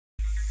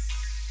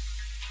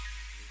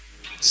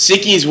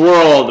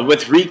SickysWorld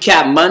with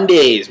Recap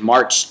Mondays,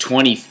 March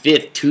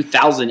 25th,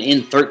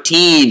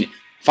 2013.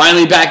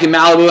 Finally back in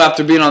Malibu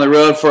after being on the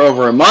road for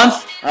over a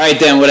month. Alright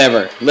then,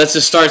 whatever. Let's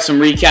just start some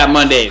Recap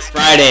Mondays.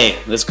 Friday.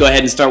 Let's go ahead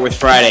and start with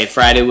Friday.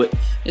 Friday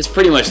is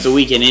pretty much the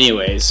weekend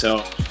anyways.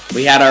 So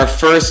we had our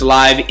first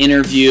live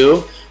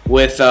interview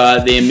with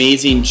the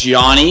amazing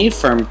Johnny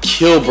from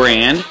Kill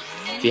Brand.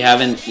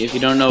 If you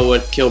don't know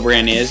what Kill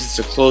Brand is, it's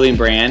a clothing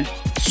brand.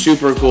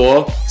 Super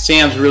cool.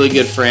 Sam's a really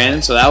good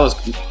friend, so that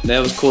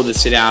was cool to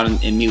sit down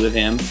and meet with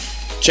him.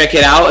 Check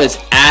it out. It's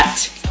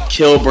at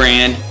Kill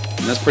Brand.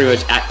 And that's pretty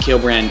much at Kill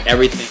Brand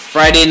everything.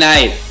 Friday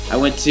night, I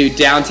went to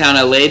downtown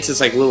LA. It's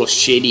this like little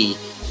shady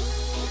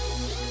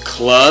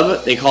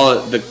club. They call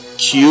it the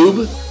Cube.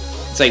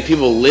 It's like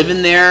people live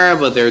in there,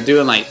 but they're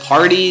doing like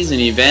parties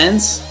and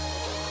events.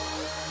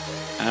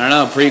 I don't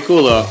know, pretty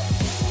cool though.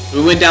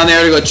 We went down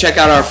there to go check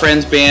out our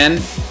friend's band.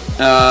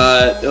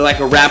 They're like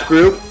a rap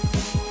group.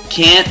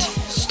 Can't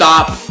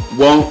Stop,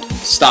 Won't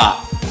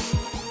Stop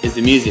is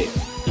the music.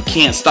 You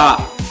can't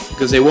stop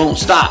because they won't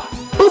stop.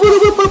 Boop, boop,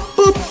 boop,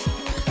 boop,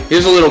 boop.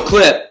 Here's a little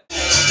clip.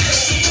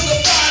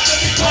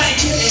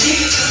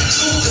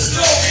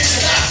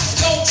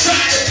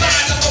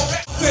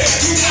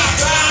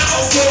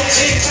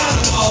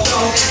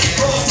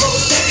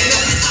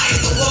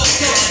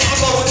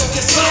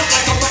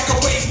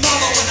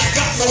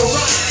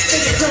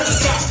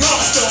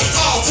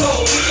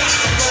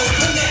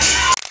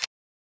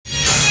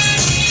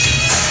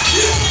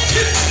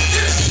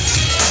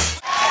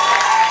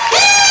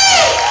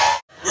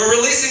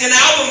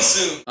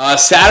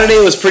 Saturday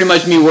was pretty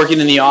much me working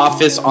in the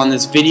office on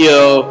this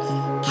video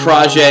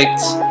project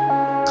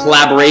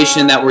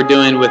collaboration that we're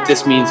doing with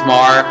This Means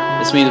Mar.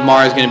 This Means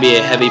Mar is going to be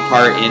a heavy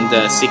part in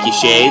the Sicky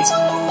Shades.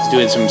 He's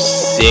doing some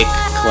sick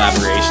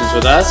collaborations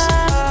with us.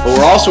 But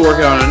we're also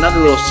working on another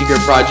little secret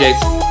project.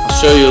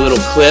 I'll show you a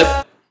little clip.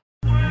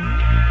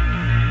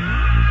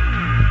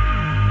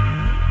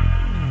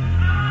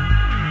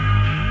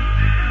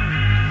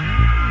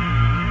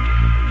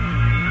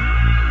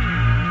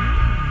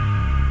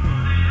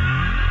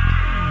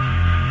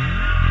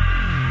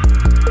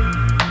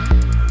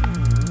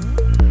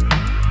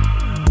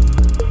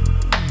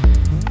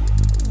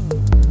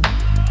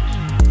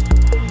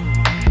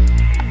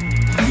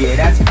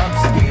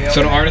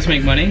 So do artists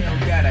make money?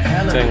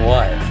 Doing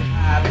what?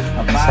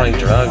 Selling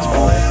drugs,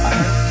 probably.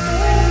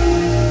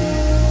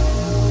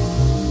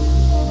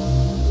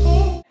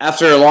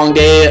 After a long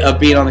day of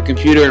being on the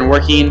computer and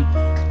working,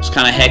 it was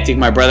kind of hectic.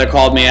 My brother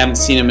called me. I haven't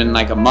seen him in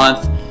like a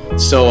month.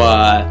 So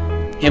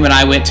him and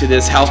I went to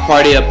this house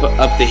party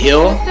up the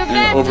hill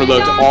and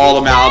overlooked all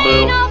of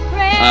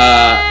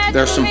Malibu.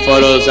 There's some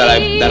photos that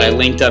I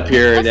linked up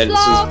here. This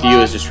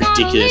view is just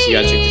ridiculous. You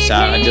gotta check this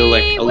out. I did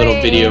like a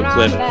little video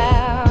clip.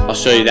 I'll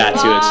show you that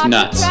too. It's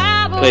nuts.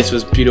 The place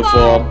was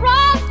beautiful.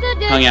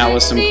 Hung out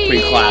with some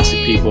pretty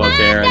classic people out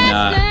there,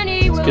 and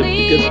it was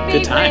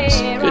good times.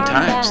 Good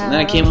times. And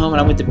then I came home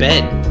and I went to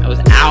bed. I was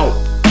out.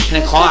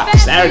 10 o'clock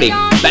Saturday.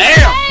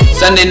 Bam!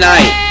 Sunday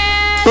night.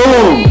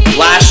 Boom!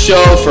 Last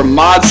show for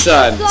Mod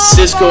Sun,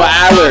 Cisco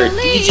Adler,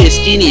 DJ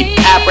Skinny,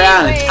 Pat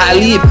Brown, and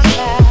Talib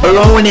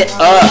blowing it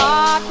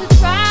up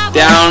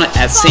down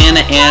at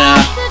Santa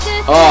Ana.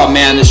 Oh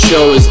man, this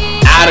show is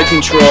out of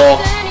control.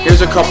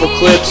 Here's a couple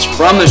clips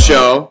from the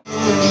show.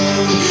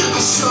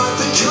 I start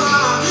the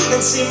car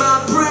and see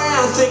my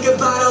breath. Think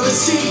about all the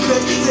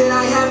secrets that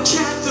I have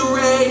kept. The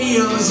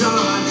radio's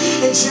on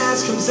and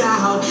jazz comes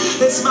out.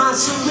 That's my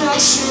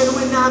selection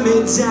when I'm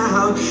in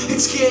town.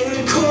 It's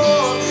getting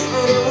cold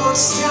and it won't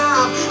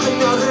stop.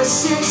 Another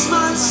 6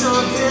 months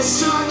of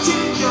this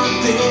arctic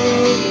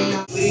thing.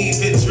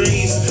 Leaving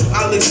dreams,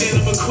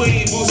 Alexander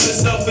McQueen, boosting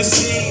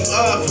self-esteem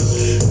up.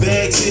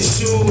 Bags and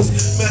shoes,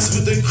 mess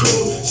with the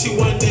crew. She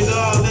wanted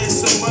all in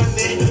some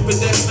money, but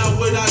that's not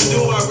what I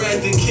do. I'd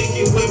rather kick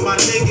it with my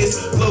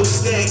niggas, blow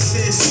stacks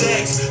and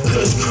sacks,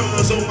 push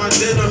crumbs on my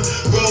dinner,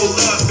 roll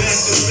up back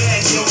to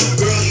back. Yo,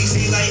 girl,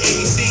 easy like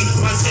AC,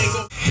 my take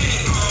on.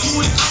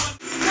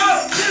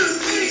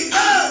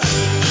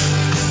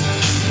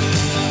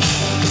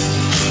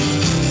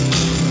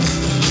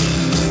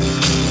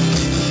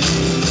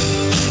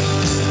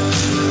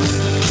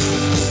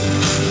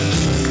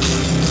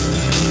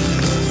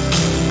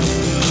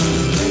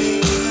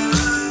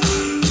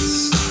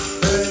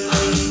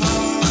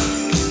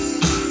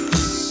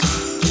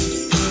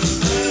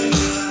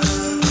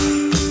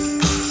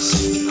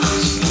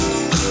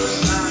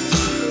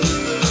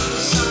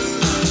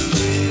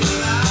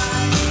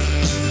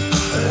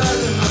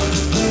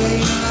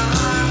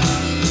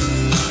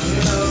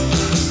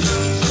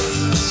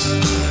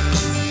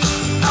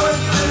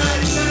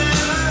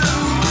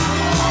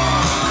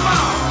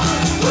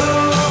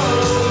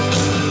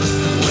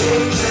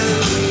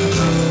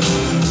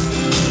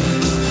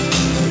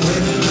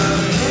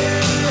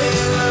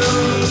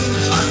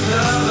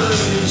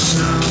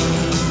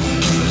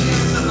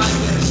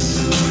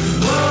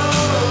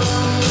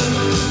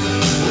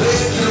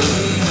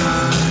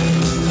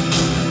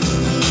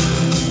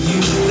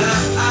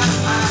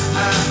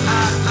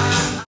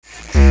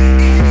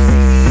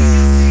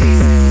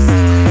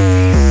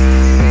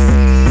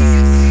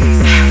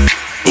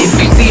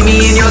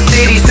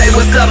 city, say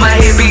what's up my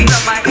hippie.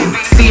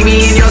 See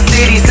me in your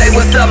city, say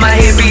what's up my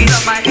hippie.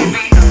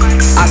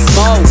 I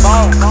smoke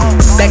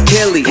that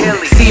Killy.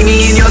 See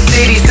me in your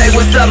city, say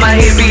what's up my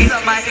hippie.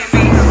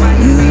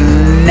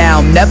 Now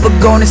I'm never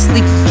gonna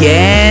sleep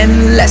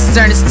again. Let's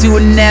turn this to a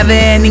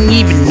never-ending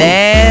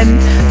evening.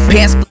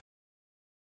 Pants